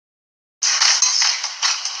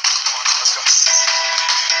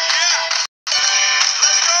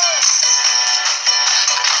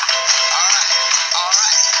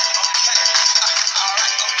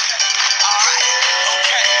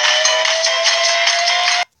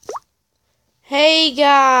Hey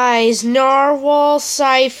guys, Narwhal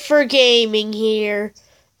Cypher Gaming here.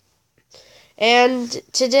 And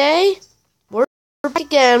today, we're back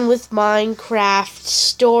again with Minecraft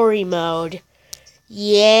Story Mode.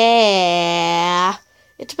 Yeah!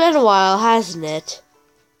 It's been a while, hasn't it?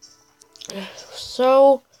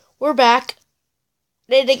 So, we're back.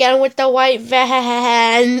 Did it again with the white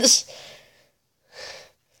vans.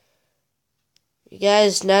 You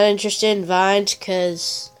guys not interested in vines?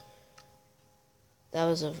 Because that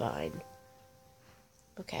was a vine.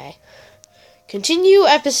 Okay. Continue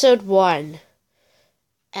episode 1.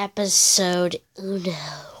 Episode uno.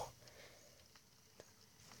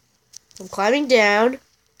 I'm climbing down.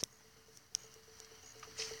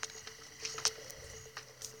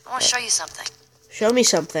 I want to show you something. Show me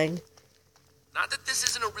something. Not that this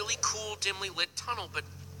isn't a really cool, dimly lit tunnel, but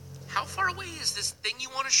how far away is this thing you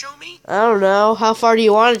want to show me? I don't know. How far do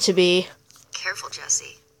you want it to be? Careful,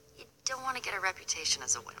 Jesse. You don't want to get a reputation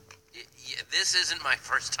as a wimp. This isn't my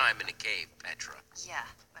first time in a cave, Petra. Yeah,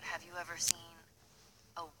 but have you ever seen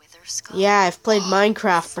a wither skull? Yeah, I've played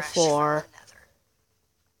Minecraft Fresh before. from the nether.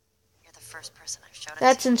 You're the first person I've showed it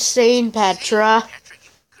That's to. insane, Petra. Petra, you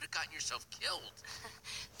could have gotten yourself killed.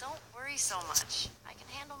 Don't worry so much. I can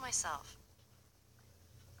handle myself.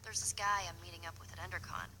 There's this guy I'm meeting up with at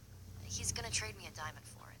EnderCon. He's gonna trade me a diamond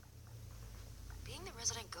for it. Being the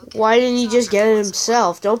resident go-getter, Why didn't he he's just offered get me it once a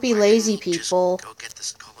himself? Don't be Why lazy, didn't he just people. go get the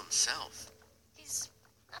skull himself. while. He's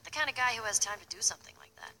not the kind of guy who has time to do something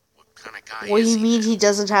like that. What kind of guy What do is you he mean then? he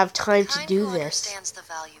doesn't have time to Kind do who this? understands the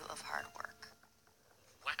value of hard work.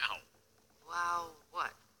 Wow. Wow,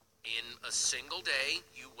 what? In a single day,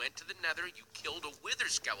 you went to the nether, you killed a wither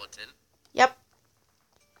skeleton. Yep.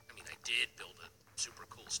 I mean, I did build a super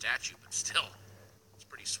cool statue, but still. It's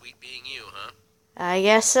pretty sweet being you, huh? I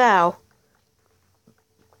guess so.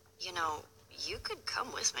 You know, you could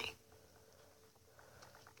come with me.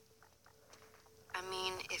 I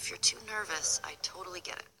mean, if you're too nervous, I totally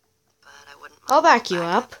get it. But I wouldn't mind I'll back you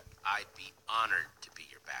backup. up. I'd be honored to be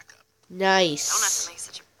your backup. You don't have to Nice. make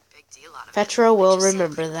such a big deal out of it. Petra will Just say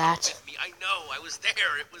remember pretty that. With me, I know, I was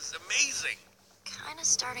there. It was amazing. Kind of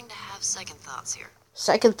starting to have second thoughts here.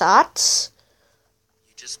 Second thoughts?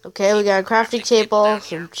 You just Okay, we got a crafting table, down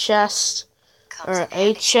some here. chest, Comes or in a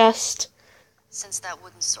handy. chest. Since that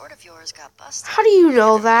wooden sword of yours got busted. How do you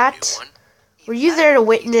know Give me a new that? one. Were you there to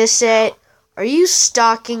witness it? Are you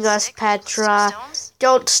stalking us, Petra?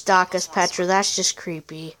 Don't stalk us, Petra. That's just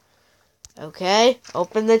creepy. Okay,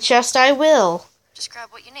 open the chest I will. Just grab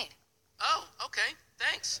what you need. Oh, okay.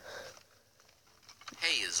 Thanks.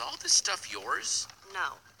 Hey, is all this stuff yours?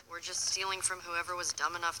 No, we're just stealing from whoever was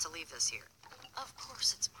dumb enough to leave this here. Of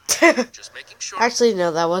course it's mine. Just making sure. Actually,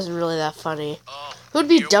 no, that wasn't really that funny. Oh, Who'd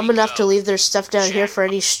be here dumb we enough to go. leave their stuff down here Check. for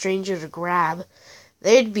any stranger to grab?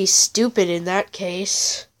 They'd be stupid in that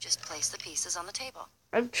case. Just place the pieces on the table.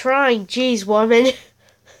 I'm trying, jeez, woman.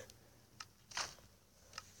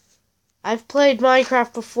 I've played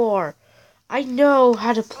Minecraft before. I know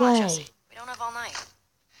how to Come on, play. Jesse. We don't have all night.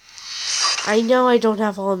 I know I don't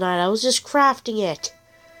have all night. I was just crafting it.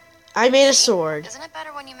 I made a See? sword. Isn't it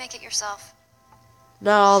better when you make it yourself?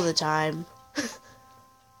 Not all the time.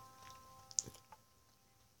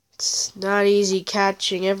 It's not easy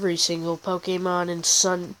catching every single Pokemon in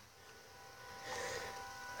Sun.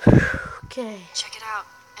 Okay. Check it out.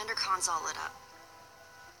 EnderCon's all lit up.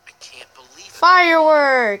 I can't believe it.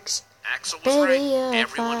 Fireworks! Axel was Baby, right. a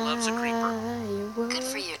Everyone loves a creeper. firework. Good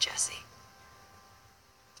for you, Jesse.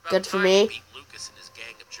 It's about Good for time me. you beat Lucas and his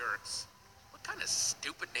gang of jerks. What kind of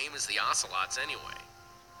stupid name is the Ocelots anyway?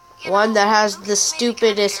 You One know, that has Lucas the may be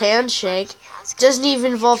stupidest kind of arrogant, handshake. but he has Doesn't good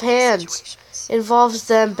even for involve future hands. situations. Involves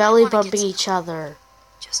them Might belly wanna get bumping some each help. other.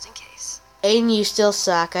 Just in case. Aiden, you still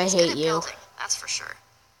suck. I He's good hate at you. building, that's for sure.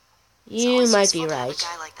 It's You always might be useful to have right. a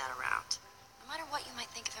guy like that around, no matter what you might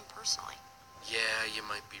think of him personally. Yeah, you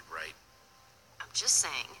might be right. I'm just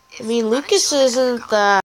saying. I mean, Lucas isn't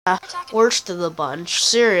the worst of the bunch.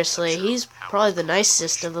 Seriously, he's probably the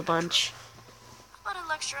nicest of the bunch. How about a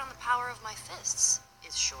lecture on the power of my fists?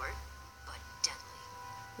 It's short, but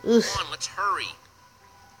deadly. Oof. Come on, let's hurry.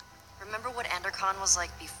 Remember what EnderCon was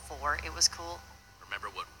like before it was cool? Remember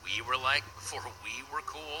what we were like before we were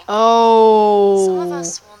cool? Some of Oh.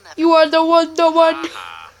 us will never. You are the one, the one.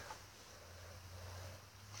 Haha.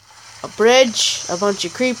 A bridge, a bunch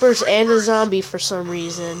of creepers, and a zombie for some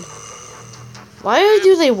reason. Why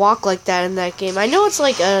do they walk like that in that game? I know it's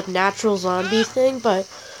like a natural zombie thing, but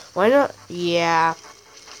why not? Yeah.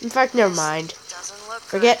 In fact, never mind. Doesn't look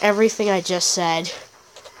Forget good. everything I just said.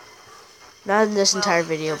 Not in this Well, entire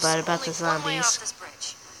video, there's but about the only one way off zombies. this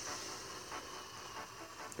bridge.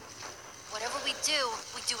 Whatever we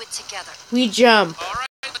we do it together. We jump. Alright,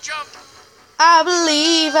 let's jump. I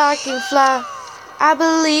believe I can fly. I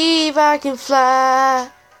believe I can fly.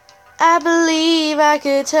 I believe I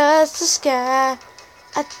can touch the sky.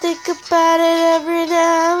 I think about it every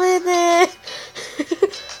now and then.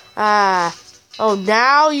 Oh,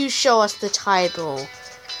 now you show us the title.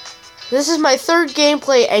 This is my third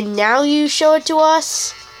gameplay, and now you show it to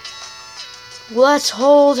us? Let's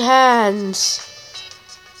hold hands.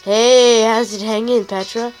 Hey, how's it hanging,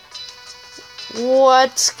 Petra?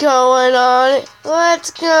 What's going on?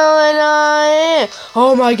 What's going on?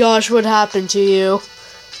 Oh my gosh, what happened to you?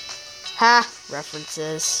 Ha,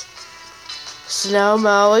 references.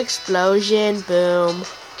 Slow-mo, explosion, boom.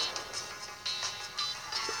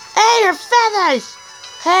 Hey, your feathers!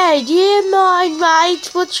 Hey, do you mind,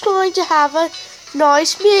 mate? We're trying to have a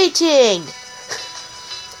nice meeting.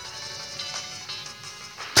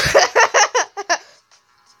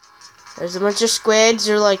 There's a bunch of squids.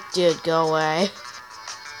 They're like, dude, go away.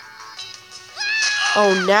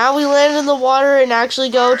 Oh, now we land in the water and actually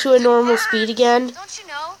go to a normal speed again? Don't you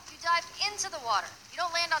know? You dive into the water. You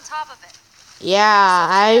don't land on top of it. Yeah,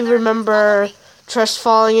 I remember trust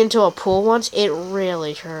falling into a pool once. It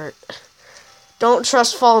really hurt. Don't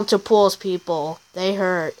trust fall into pools, people. They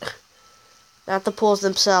hurt. Not the pools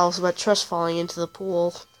themselves, but trust falling into the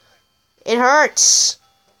pool. It hurts.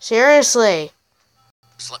 Seriously.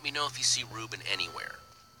 Just let me know if you see Ruben anywhere.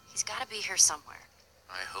 He's got to be here somewhere.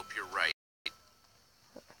 I hope you're right.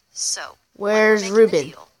 So, Where's when we're making a Ruben?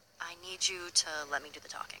 deal, I need you to let me do the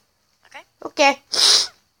talking. Okay? Okay.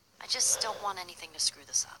 I just don't want anything to screw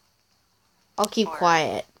this up. I'll keep Or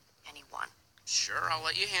quiet. anyone. Sure, I'll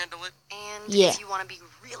let you handle it. And Yeah. if you want to be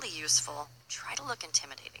really useful, try to look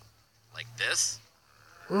intimidating. Like this?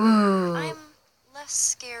 Ooh. I'm less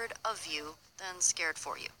scared of you than scared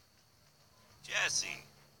for you. Jesse.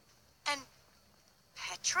 And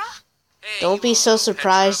Petra? Hey, Don't you be all so know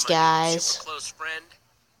surprised, Petra, my new guys. super close friend.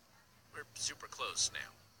 We're super close now.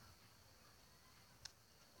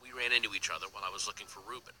 We ran into each other while I was looking for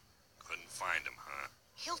Ruben. Couldn't find him, huh?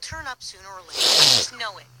 He'll turn up sooner or later. I just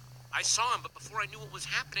know it. I saw him, but before I knew what was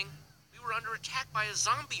happening, we were under attack by a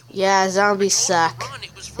zombie horde. Yeah, zombies I told him suck. to run.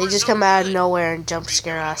 It was for They his just own come out of good. nowhere and jump What are you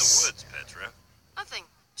scare doing us. in the woods, Petra? Nothing.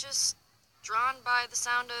 Just drawn by the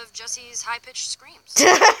sound of Jessie's high-pitched screams.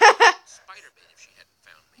 Spider bait if she hadn't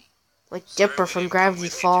found me. Like Sorry Dipper we from didn't come Gravity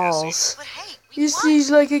with you, Falls. But hey, we He won.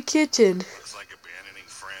 seems like a kitten. Looks like abandoning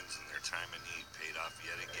friends in their time of need paid off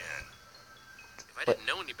yet again. If I didn't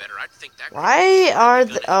know any better, I'd think that. Why are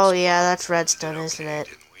the... Gonna Oh, have yeah, that's We did redstone, isn't okay, it?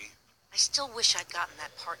 didn't we? I still wish I'd gotten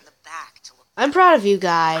that part in the back to look. I'm proud of you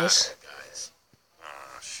guys. guys.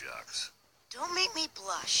 Aw, shucks. Don't make me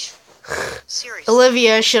blush. Seriously.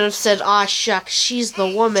 Olivia should have said, aw, shucks, she's the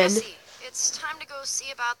Hey, woman. Jesse, it's time to go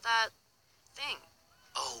see about that thing.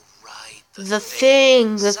 Oh right. The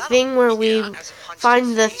thing where we Yeah.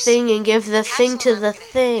 find the thing and give the thing to the Capsule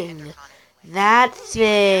thing. That I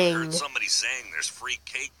thing. heard somebody saying there's free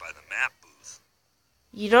cake by the map booth.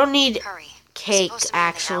 You don't need Hurry. cake, Supposed to be in the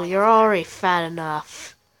actually. alley You're over there. already fat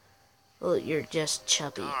enough. Well, you're just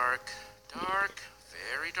chubby. Dark,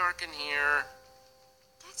 very dark in here.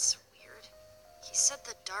 That's weird. He said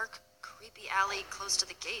the dark, creepy alley close to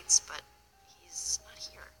the gates, but he's not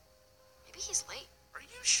here. Maybe he's late. Are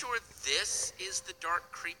you sure this is the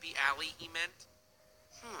dark, creepy alley he meant?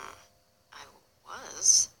 I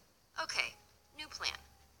was. Okay, new plan.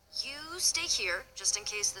 You stay here, just in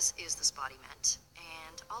case this is the spot he meant,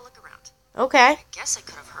 and I'll look around. Okay. Guess I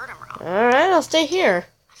could have heard him wrong. Alright, I'll stay here.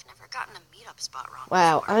 I've never gotten a meetup spot wrong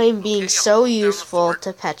Wow, before. I'm being Okay, so I'll hold down the useful fort.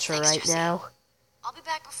 to Petra Thanks, right Jesse. now. I'll be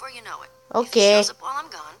back before you know it. If Okay. he shows up while I'm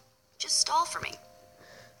gone, just stall for me.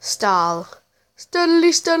 Stall. Studly,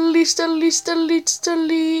 studly, studly, studly,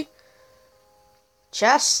 studly.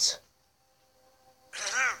 Chest.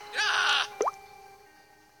 Ah!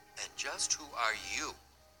 And just who are you?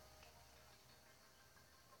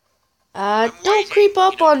 Don't creep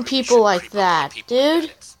up You know, on you people shouldn't like creep up on that, people like dude.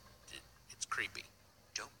 that. It's creepy.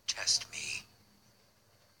 Don't test me.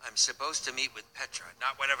 I'm supposed to meet with Petra,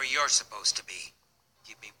 not whatever you're supposed to be.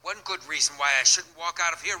 Give me one good reason why I shouldn't walk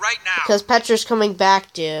out of here right now. Because Petra's coming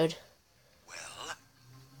back, dude. Well,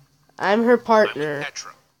 I'm her I'm with partner.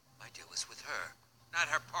 Petra. my deal is with her, not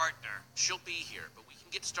her partner. She'll be here, but we can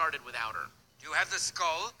get started without her. Do you have the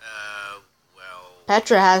skull? Well...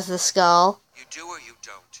 Petra has the skull. You do or you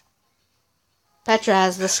don't? Petra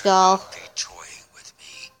has the skull. Be toying with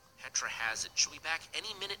me. Petra has it. She'll be back any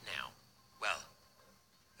minute now. Well,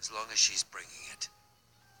 as long as she's bringing it.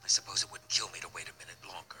 I suppose it wouldn't kill me to wait a minute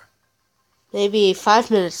longer. Maybe 5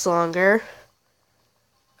 minutes longer.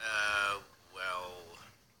 Well...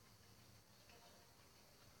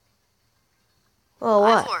 Oh,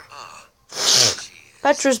 what? Ivor. Oh, there she is.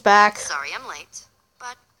 Petra's back. Sorry I'm late,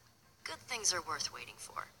 but good things are worth waiting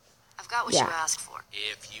for. I've got what Yeah. you asked for.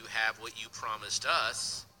 If you have what you promised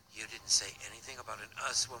us. You didn't say anything about an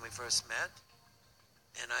us when we first met,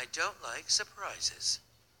 and I don't like surprises.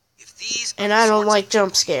 If these And are I the don't sorts like of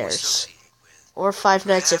jump people you scares. associate with, Or Five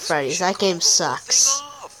Nights at perhaps we Freddy's. should That game call the whole thing sucks.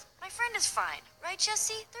 off. My friend is fine, right,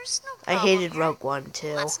 Jesse? There's no I problem hated here. Rogue One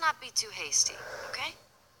too. Let's not be too hasty, okay?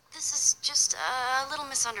 This is just a little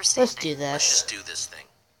misunderstanding. Let's do Let's this. just do this thing.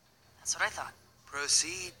 That's what I thought.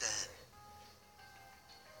 Proceed then.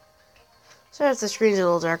 Sorry if the screen's a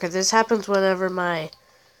little darker. This happens whenever my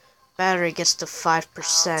battery gets to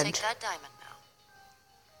 5%. I'll take that diamond now.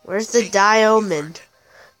 Where's the Hey, you've diamond? earned it.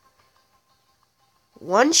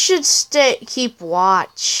 One should keep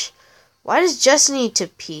watch. Why does Jess need to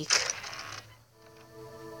peek?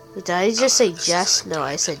 Did I just say This Jess? isn't a No, I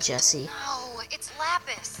diamond. said Jessie. No, it's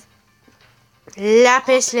Lapis.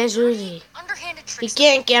 Lapis lazuli. Underhanded He tricks.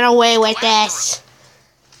 can't get away with this.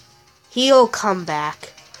 He'll come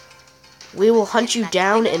back. We will hunt you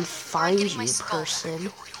down and find you, person.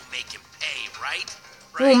 We'll make him pay, right?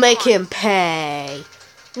 We'll make him pay.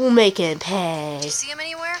 We'll make him pay. Did you see him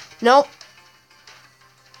anywhere? Nope.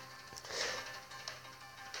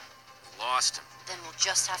 Lost him. Then we'll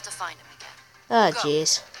just have to find him again. Oh, Go.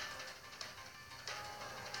 jeez.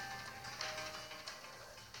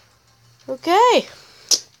 Okay.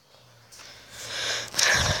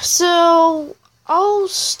 So, I'll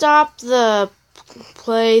stop the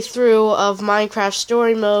playthrough of Minecraft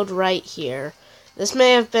Story Mode right here. This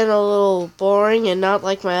may have been a little boring and not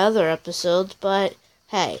like my other episodes, but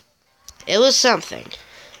hey, it was something.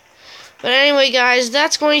 But anyway, guys,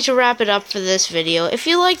 that's going to wrap it up for this video. If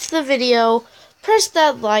you liked the video, press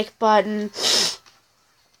that like button.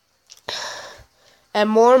 And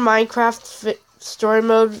more Minecraft Story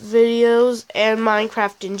Mode videos and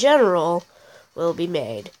Minecraft in general will be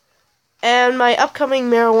made. And my upcoming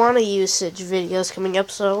marijuana usage videos coming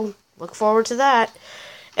up, so look forward to that.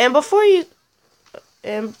 And if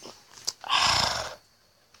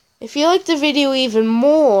you like the video even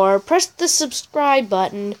more, press the subscribe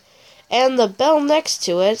button and the bell next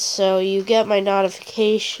to it so you get my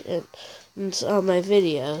notifications on my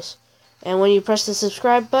videos. And when you press the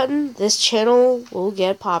subscribe button, this channel will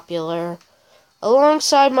get popular,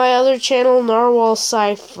 alongside my other channel, Narwhal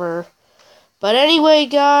Cypher. But anyway,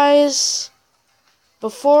 guys,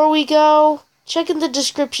 before we go, check in the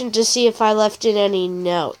description to see if I left in any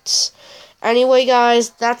notes. Anyway,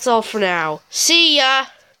 guys, that's all for now. See ya!